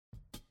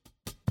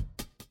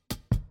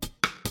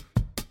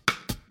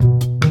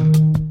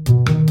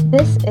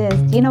This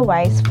is Dena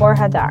Weiss for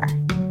Hadar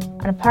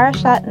on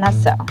Parashat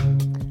Nasso,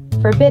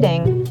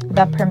 forbidding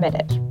the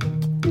permitted.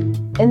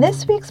 In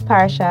this week's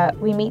parashah,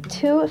 we meet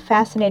two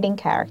fascinating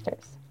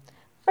characters.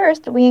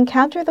 First, we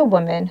encounter the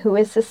woman who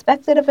is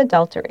suspected of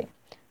adultery,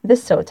 the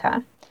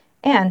Sotah,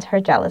 and her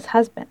jealous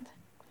husband.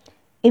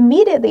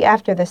 Immediately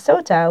after the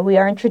Sotah, we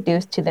are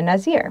introduced to the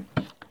Nazir,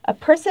 a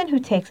person who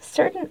takes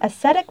certain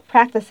ascetic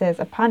practices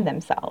upon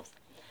themselves,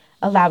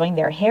 allowing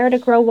their hair to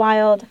grow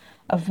wild,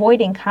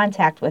 avoiding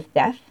contact with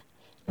death,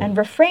 and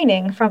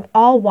refraining from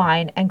all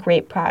wine and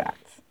grape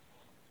products.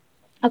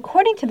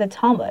 According to the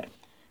Talmud,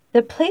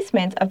 the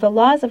placement of the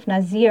laws of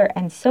Nazir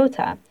and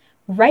Sotah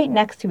right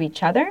next to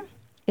each other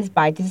is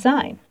by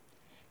design.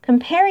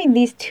 Comparing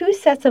these two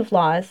sets of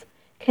laws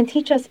can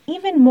teach us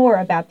even more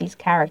about these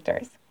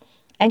characters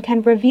and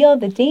can reveal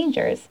the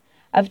dangers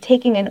of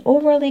taking an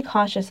overly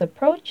cautious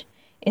approach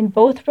in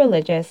both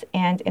religious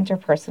and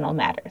interpersonal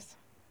matters.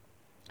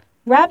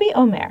 Rabbi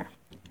Omer,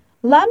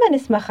 Lama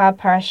nismacha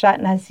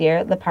parashat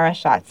Nazir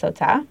leparashat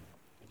Sotah?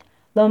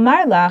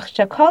 Lomar lach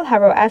shekol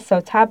haro'eh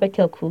Sotah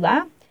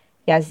bekilkula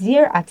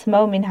yazir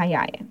atmo min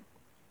hayayin.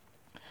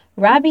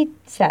 Rabbi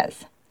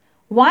says,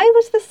 why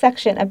was the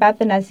section about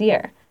the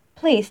Nazir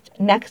placed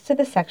next to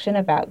the section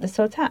about the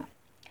Sotah?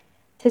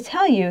 To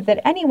tell you that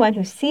anyone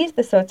who sees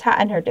the Sotah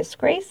and her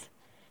disgrace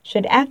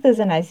should act as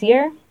a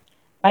Nazir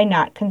by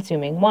not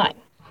consuming wine.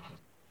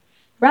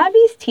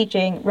 Rabbi's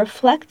teaching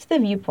reflects the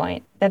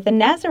viewpoint that the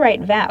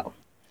Nazirite vow,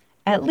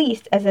 at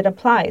least as it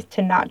applies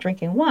to not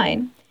drinking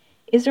wine,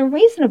 is a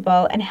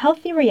reasonable and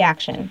healthy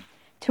reaction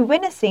to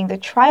witnessing the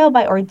trial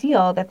by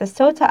ordeal that the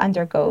Sotah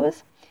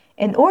undergoes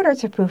in order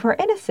to prove her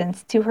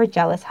innocence to her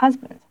jealous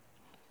husband.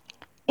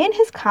 In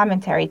his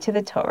commentary to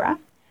the Torah,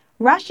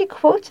 Rashi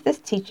quotes this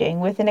teaching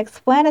with an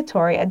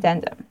explanatory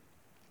addendum,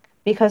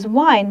 because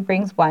wine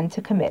brings one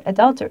to commit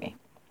adultery.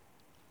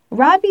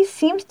 Rabbi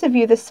seems to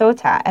view the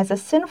Sotah as a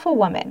sinful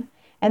woman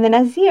and the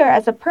Nazir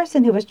as a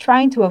person who is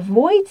trying to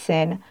avoid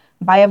sin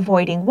by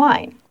avoiding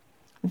wine,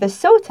 the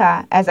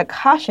Sotah as a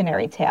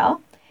cautionary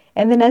tale,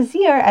 and the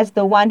Nazir as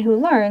the one who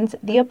learns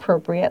the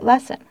appropriate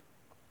lesson.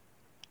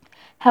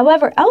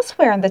 However,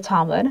 elsewhere in the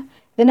Talmud,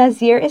 the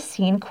Nazir is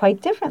seen quite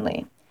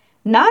differently,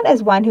 not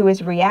as one who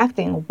is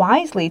reacting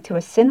wisely to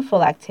a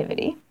sinful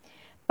activity,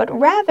 but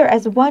rather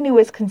as one who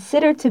is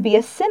considered to be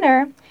a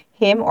sinner,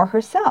 him or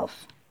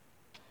herself.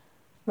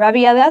 Rabbi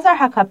Elazar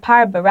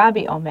HaKapar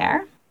b'Rabbi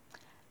Omer,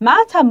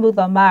 Ma Talmud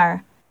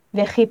lomar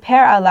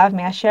v'chiper alav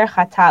me'asher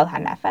chatal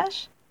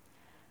hanefesh,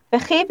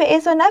 v'chi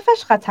be'ezo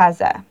nefesh chata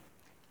zeh,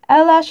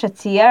 ela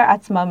shetzier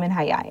atzmo min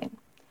hayayin.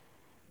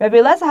 Rabbi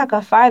Elazar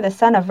HaKapar, the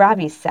son of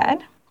Rabbi,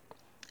 said,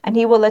 and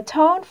he will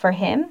atone for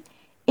him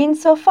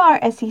insofar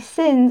as he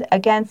sinned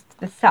against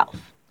the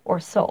self,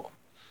 or soul.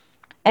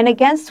 And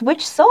against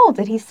which soul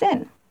did he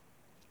sin?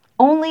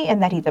 Only in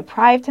that he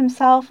deprived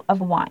himself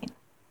of wine.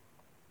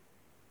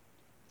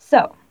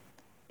 So,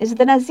 is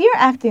the Nazir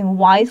acting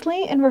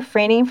wisely in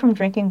refraining from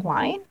drinking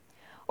wine?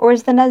 Or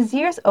is the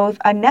Nazir's oath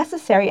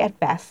unnecessary at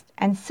best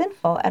and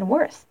sinful at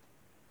worst?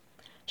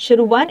 Should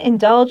one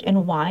indulge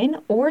in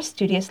wine or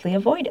studiously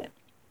avoid it?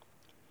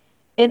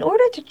 In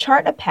order to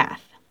chart a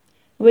path,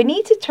 we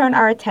need to turn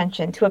our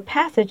attention to a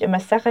passage in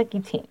Masechet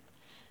Gittin,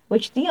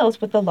 which deals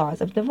with the laws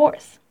of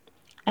divorce,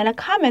 and a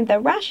comment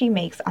that Rashi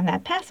makes on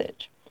that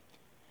passage.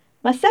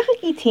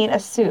 Masechet Gittin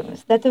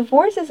assumes that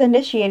divorce is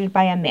initiated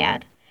by a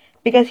man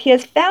because he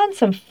has found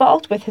some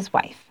fault with his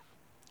wife.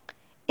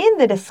 In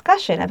the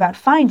discussion about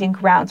finding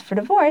grounds for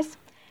divorce,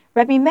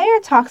 Rabbi Meir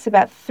talks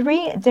about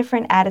three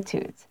different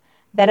attitudes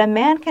that a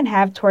man can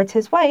have towards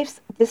his wife's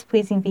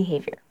displeasing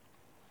behavior.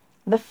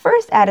 The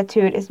first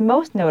attitude is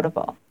most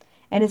notable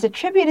and is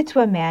attributed to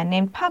a man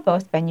named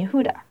Papos ben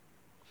Yehuda.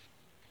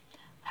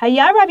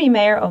 Haya Rabbi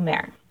Meir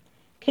Omer,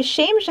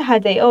 Kishem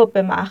shehadeot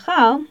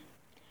b'ma'achal,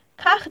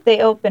 kach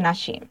deot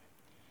b'nashim.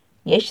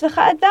 Yesh lecha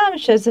adam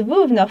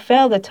shezavuv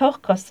nofel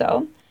letoch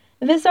koso,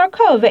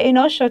 v'zorko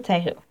ve'eno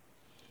shotehu.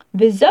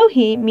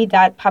 V'zohi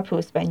midat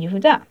Papos ben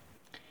Yehuda,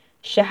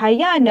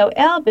 shehaya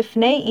noel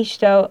b'fnei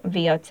ishto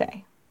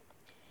v'yotzeh.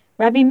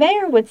 Rabbi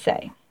Meir would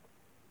say,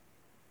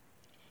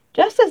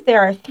 just as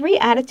there are three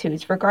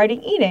attitudes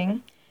regarding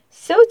eating,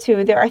 so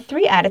too there are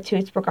three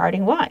attitudes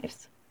regarding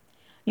wives.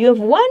 You have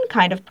one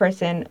kind of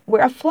person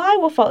where a fly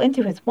will fall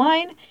into his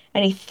wine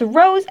and he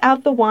throws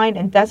out the wine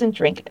and doesn't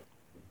drink it.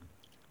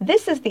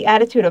 This is the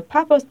attitude of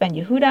Papos ben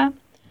Yehuda,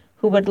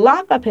 who would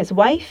lock up his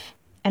wife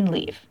and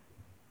leave.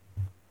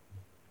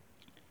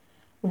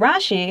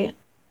 Rashi,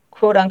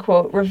 quote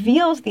unquote,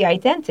 reveals the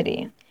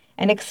identity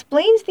and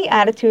explains the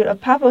attitude of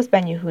Papos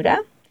ben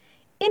Yehuda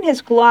in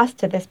his gloss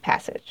to this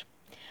passage.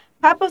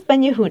 Papos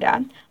ben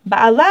Yehuda,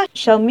 ba'ala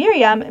shel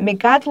Miriam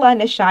megadla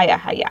neshaya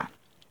haya.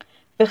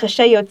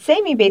 V'chesheyotze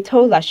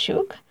mibeito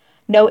lashuk,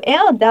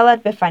 noel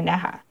dalat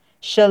befaneha,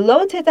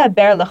 shelo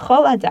tedaber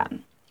lechol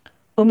adam.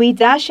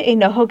 Umida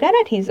she'eno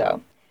hogenet hizo,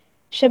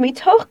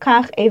 shemitoch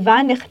kach eva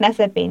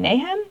nichneset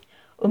beinehem,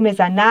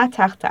 umizana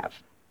tachtav.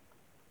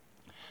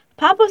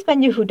 Papos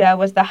ben Yehuda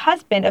was the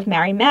husband of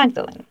Mary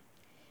Magdalene.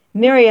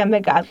 Miriam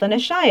megadla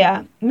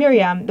neshaya,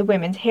 Miriam the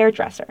women's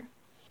hairdresser.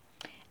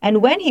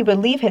 And when he would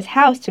leave his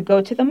house to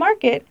go to the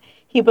market,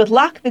 he would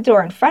lock the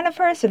door in front of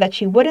her so that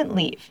she wouldn't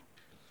leave.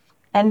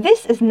 And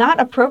this is not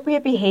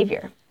appropriate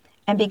behavior.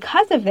 And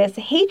because of this,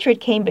 hatred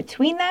came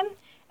between them,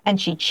 and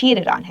she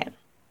cheated on him.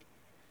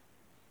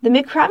 The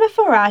Mikra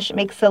Meforash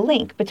makes a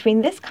link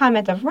between this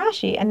comment of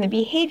Rashi and the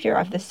behavior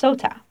of the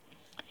Sotah.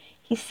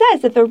 He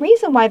says that the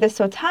reason why the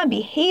Sotah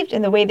behaved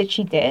in the way that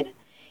she did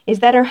is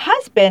that her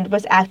husband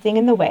was acting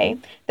in the way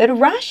that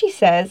Rashi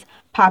says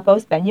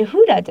Papos ben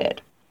Yehuda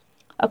did.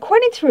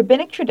 According to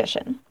rabbinic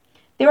tradition,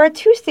 there are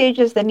two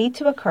stages that need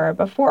to occur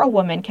before a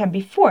woman can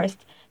be forced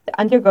to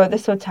undergo the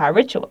Sotah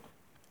ritual.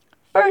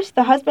 First,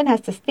 the husband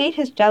has to state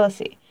his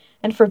jealousy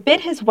and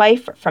forbid his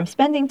wife from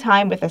spending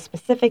time with a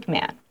specific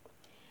man.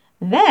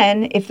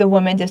 Then, if the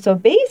woman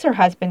disobeys her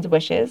husband's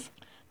wishes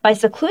by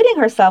secluding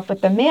herself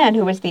with the man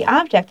who is the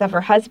object of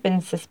her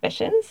husband's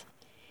suspicions,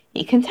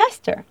 he can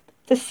test her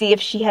to see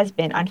if she has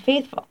been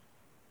unfaithful.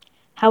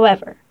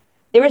 However,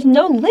 there is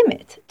no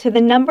limit to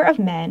the number of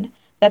men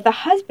that the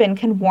husband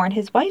can warn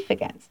his wife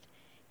against.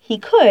 He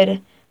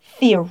could,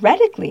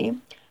 theoretically,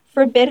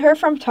 forbid her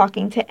from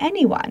talking to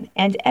anyone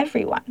and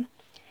everyone,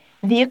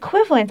 the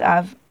equivalent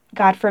of,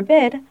 God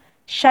forbid,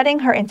 shutting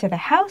her into the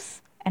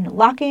house and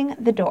locking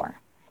the door.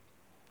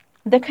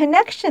 The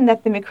connection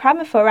that the Mikra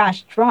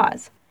Meforash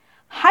draws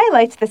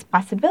highlights this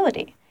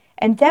possibility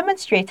and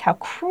demonstrates how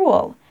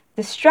cruel,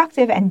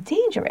 destructive, and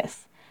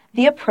dangerous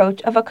the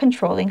approach of a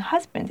controlling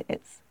husband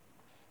is.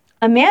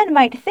 A man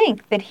might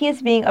think that he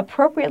is being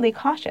appropriately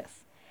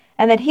cautious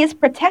and that he is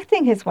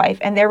protecting his wife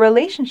and their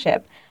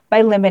relationship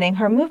by limiting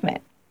her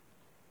movement.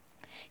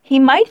 He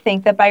might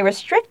think that by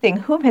restricting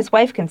whom his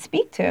wife can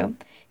speak to,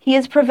 he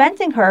is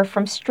preventing her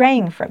from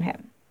straying from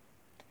him.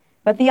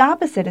 But the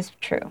opposite is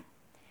true,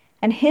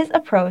 and his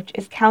approach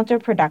is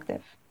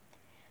counterproductive.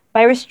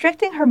 By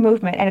restricting her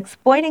movement and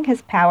exploiting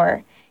his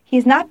power, he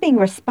is not being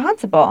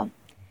responsible,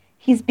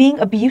 he's being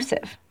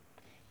abusive.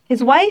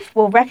 His wife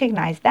will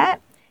recognize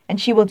that, and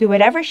she will do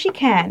whatever she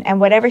can and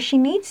whatever she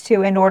needs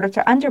to in order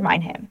to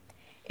undermine him,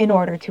 in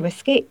order to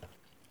escape.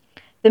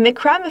 The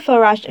Mikra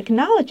Meforash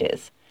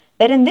acknowledges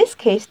that in this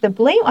case the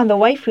blame on the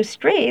wife who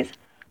strays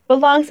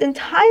belongs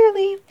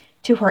entirely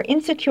to her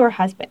insecure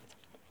husband.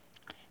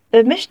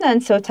 The Mishnah in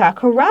Sotah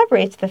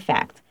corroborates the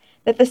fact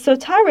that the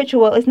Sotah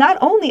ritual is not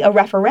only a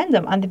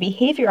referendum on the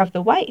behavior of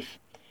the wife,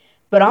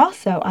 but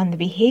also on the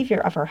behavior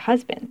of her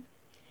husband.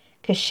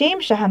 Kashem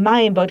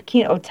shahamayim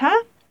bodkin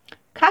otah,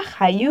 kach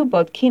hayu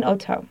bodkin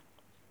oto.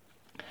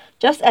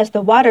 Just as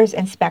the waters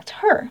inspect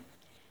her,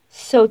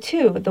 so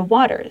too the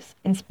waters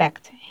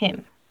inspect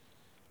him.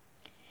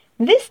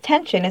 This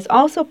tension is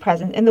also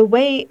present in the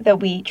way that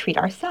we treat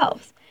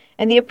ourselves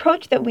and the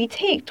approach that we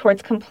take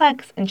towards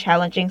complex and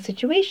challenging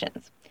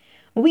situations.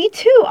 We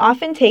too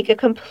often take a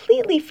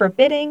completely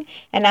forbidding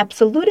and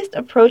absolutist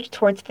approach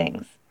towards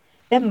things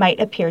that might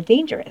appear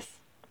dangerous,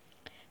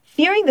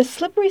 fearing the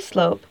slippery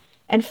slope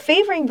and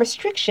favoring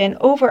restriction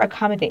over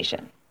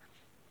accommodation.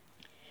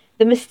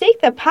 The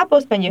mistake that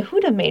Papos ben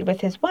Yehuda made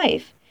with his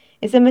wife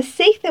is a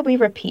mistake that we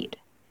repeat,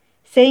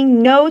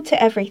 saying no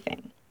to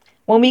everything,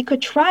 when we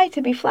could try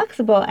to be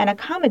flexible and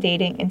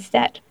accommodating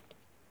instead.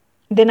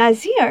 The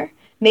Nazir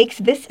makes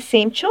this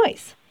same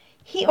choice.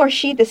 He or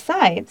she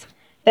decides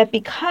that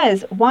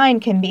because wine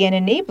can be an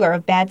enabler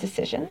of bad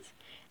decisions,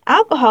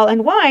 alcohol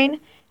and wine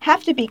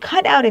have to be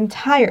cut out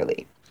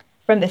entirely,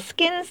 from the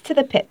skins to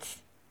the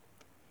pits.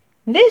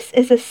 This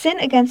is a sin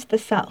against the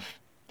self,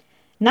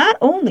 not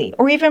only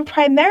or even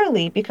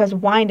primarily because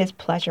wine is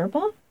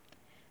pleasurable,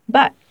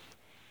 but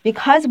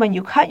because when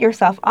you cut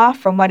yourself off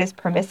from what is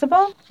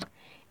permissible,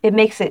 it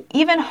makes it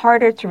even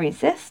harder to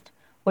resist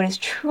what is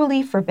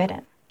truly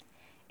forbidden.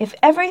 If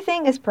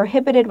everything is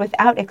prohibited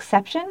without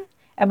exception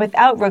and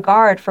without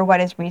regard for what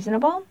is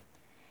reasonable,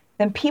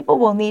 then people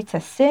will need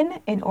to sin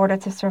in order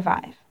to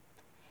survive.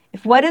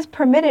 If what is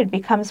permitted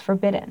becomes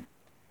forbidden,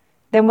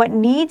 then what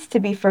needs to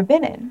be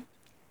forbidden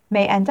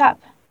may end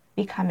up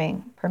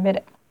becoming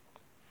permitted.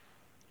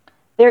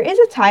 There is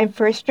a time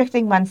for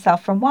restricting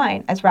oneself from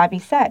wine, as Rabbi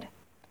said.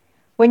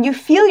 When you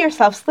feel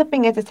yourself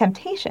slipping into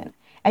temptation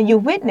and you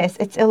witness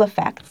its ill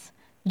effects,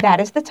 that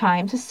is the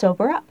time to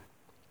sober up.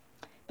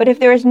 But if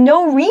there is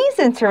no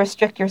reason to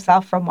restrict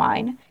yourself from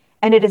wine,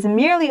 and it is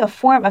merely a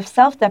form of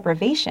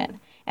self-deprivation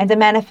and a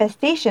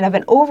manifestation of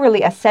an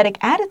overly ascetic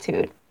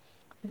attitude,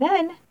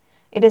 then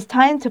it is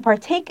time to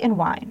partake in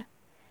wine,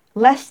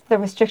 lest the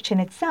restriction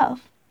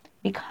itself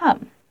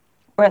become,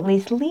 or at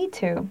least lead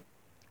to,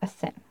 a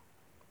sin.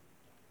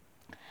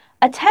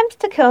 Attempts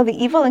to kill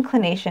the evil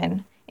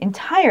inclination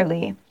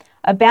entirely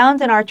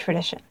abound in our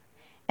tradition,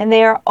 and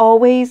they are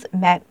always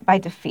met by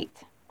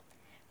defeat.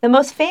 The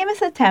most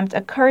famous attempt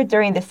occurred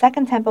during the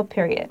Second Temple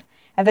period,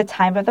 at the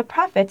time of the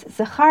prophets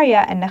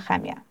Zechariah and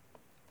Nehemiah.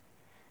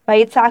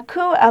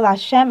 Vayitzaku el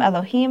Hashem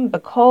Elohim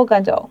b'kol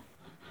gadol.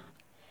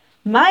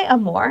 My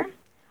amor,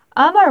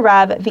 Amar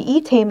Rab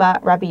v'itema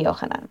Rabbi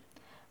Yochanan.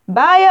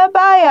 Baya,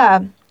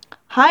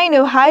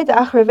 hainu haida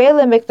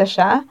achrevele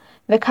mikdasha,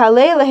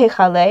 v'kalei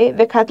lehechalei,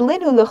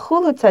 v'katlinu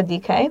lechulu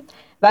tzadikei,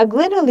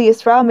 v'aglinu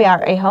liyisrael me'ar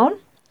ehon,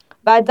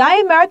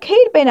 v'adayim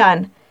me'arked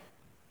beinan,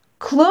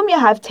 klum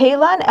yahav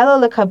teilan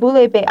elo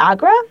lekabule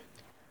be'agra,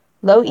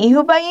 lo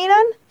ihu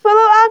ba'inan,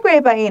 v'lo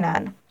agre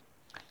ba'inan.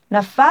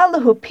 Nafal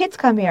lehu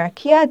pitzka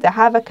mi'arkia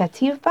dehava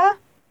kativ ba,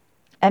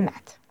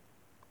 emet.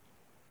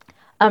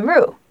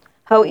 Amru,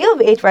 ho'il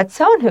v'et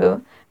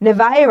ratzonhu,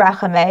 nevai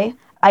rachamei,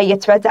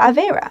 ayitra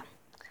da'avera.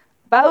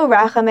 Ba'u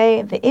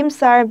rachamei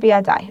v'imsar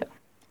bi'adaihu.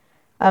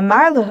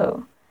 Amar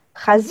lehu,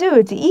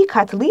 chazu di'i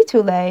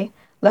katlitu le,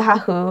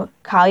 lehahu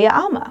kalya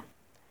alma.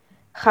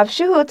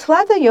 Chavshuhu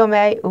tlata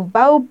yomei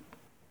uba'u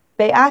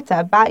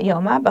be'ata bat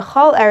yoma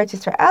b'chol Eretz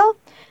Yisrael,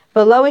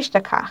 v'lo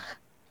ishtakach.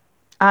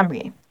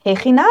 Amri,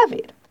 hechi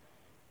navid.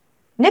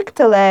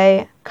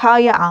 Niktale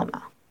kalya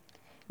alma.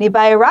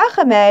 Nibai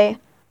rachamei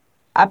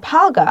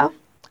apalga,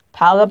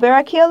 palga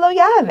berakia lo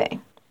yahave.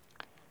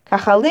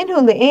 Kachalinhu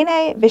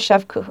le'ene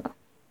v'shavkuhu.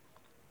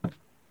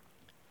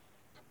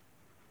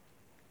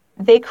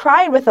 They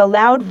cried with a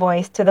loud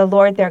voice to the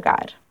Lord their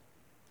God.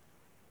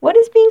 What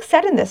is being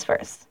said in this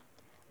verse?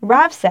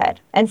 Rav said,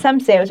 and some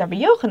say it was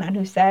Rabbi Yochanan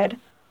who said,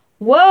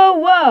 "Whoa,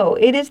 whoa,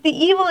 it is the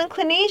evil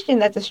inclination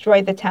that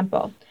destroyed the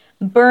temple,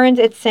 burned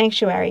its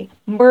sanctuary,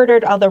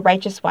 murdered all the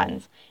righteous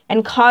ones,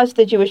 and caused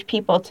the Jewish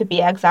people to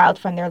be exiled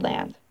from their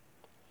land.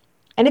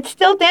 And it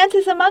still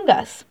dances among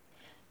us.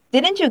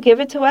 Didn't you give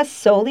it to us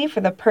solely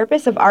for the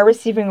purpose of our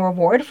receiving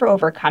reward for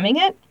overcoming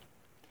it?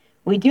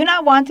 We do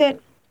not want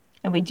it,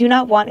 and we do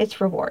not want its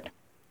reward."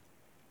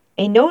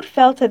 A note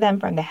fell to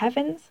them from the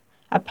heavens,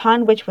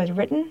 upon which was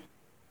written,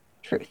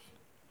 "Truth."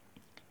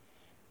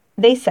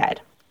 They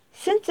said,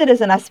 "Since it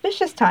is an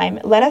auspicious time,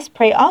 let us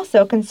pray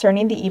also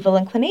concerning the evil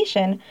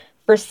inclination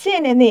for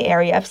sin in the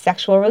area of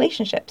sexual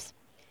relationships."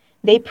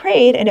 They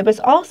prayed, and it was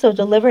also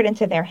delivered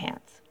into their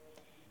hands.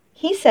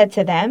 He said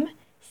to them,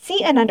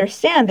 "See and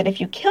understand that if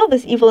you kill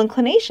this evil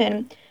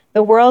inclination,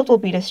 the world will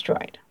be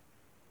destroyed."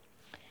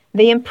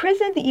 They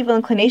imprisoned the evil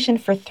inclination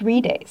for 3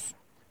 days.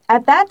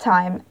 At that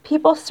time,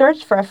 people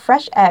searched for a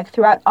fresh egg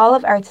throughout all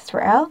of Eretz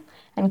Israel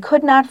and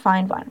could not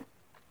find one.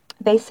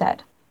 They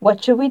said,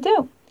 "What should we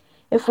do?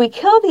 If we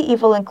kill the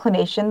evil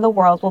inclination, the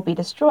world will be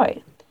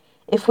destroyed.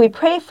 If we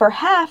pray for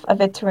half of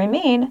it to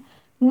remain,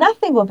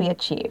 nothing will be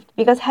achieved,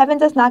 because heaven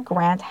does not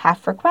grant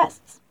half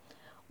requests."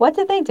 What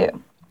did they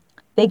do?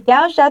 They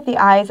gouged out the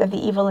eyes of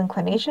the evil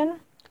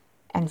inclination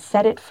and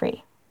set it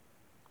free.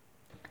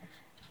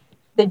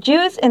 The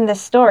Jews in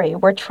this story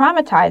were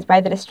traumatized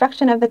by the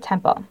destruction of the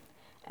temple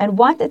and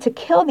wanted to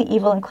kill the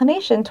evil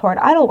inclination toward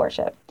idol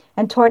worship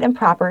and toward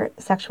improper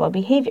sexual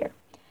behavior.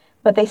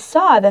 But they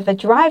saw that the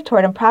drive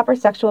toward improper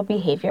sexual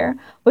behavior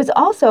was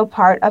also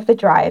part of the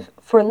drive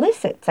for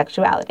licit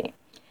sexuality.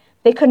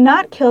 They could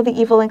not kill the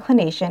evil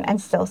inclination and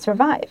still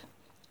survive.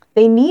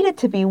 They needed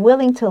to be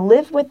willing to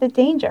live with the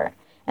danger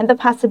and the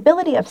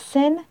possibility of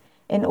sin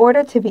in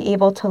order to be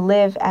able to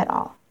live at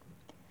all.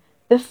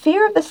 The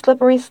fear of the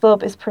slippery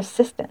slope is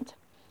persistent,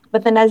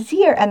 but the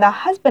Nazir and the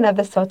husband of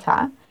the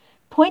Sotah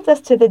point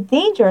us to the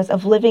dangers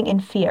of living in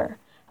fear,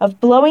 of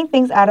blowing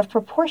things out of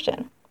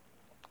proportion,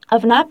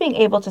 of not being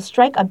able to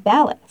strike a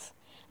balance,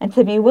 and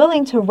to be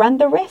willing to run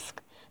the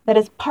risk that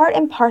is part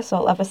and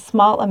parcel of a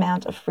small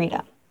amount of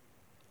freedom.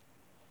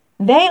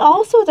 They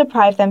also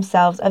deprive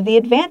themselves of the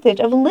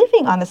advantage of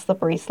living on the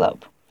slippery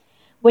slope.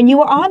 When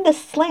you are on the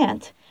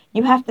slant,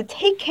 you have to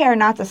take care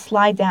not to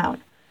slide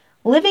down.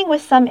 Living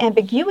with some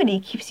ambiguity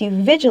keeps you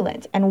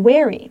vigilant and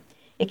wary.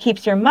 It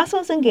keeps your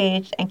muscles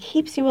engaged and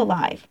keeps you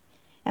alive,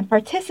 and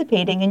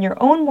participating in your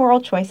own moral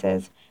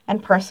choices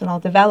and personal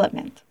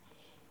development.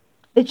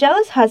 The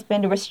jealous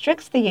husband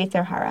restricts the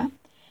Yetzer Hara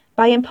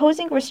by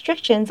imposing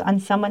restrictions on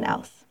someone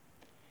else.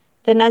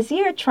 The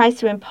Nazir tries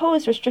to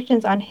impose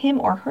restrictions on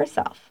him or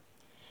herself.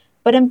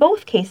 But in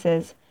both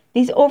cases,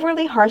 these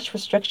overly harsh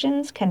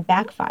restrictions can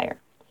backfire.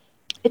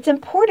 It's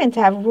important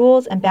to have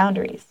rules and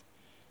boundaries,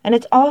 and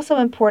it's also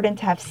important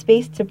to have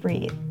space to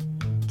breathe,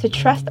 to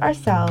trust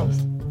ourselves,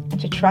 and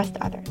to trust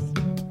others.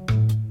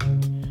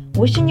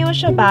 Wishing you a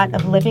Shabbat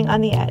of living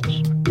on the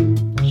edge.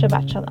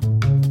 Shabbat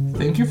Shalom.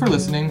 Thank you for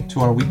listening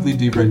to our weekly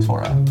Divrei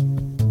Torah.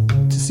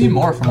 To see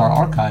more from our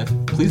archive,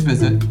 please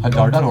visit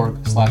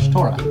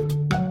hadar.org/Torah.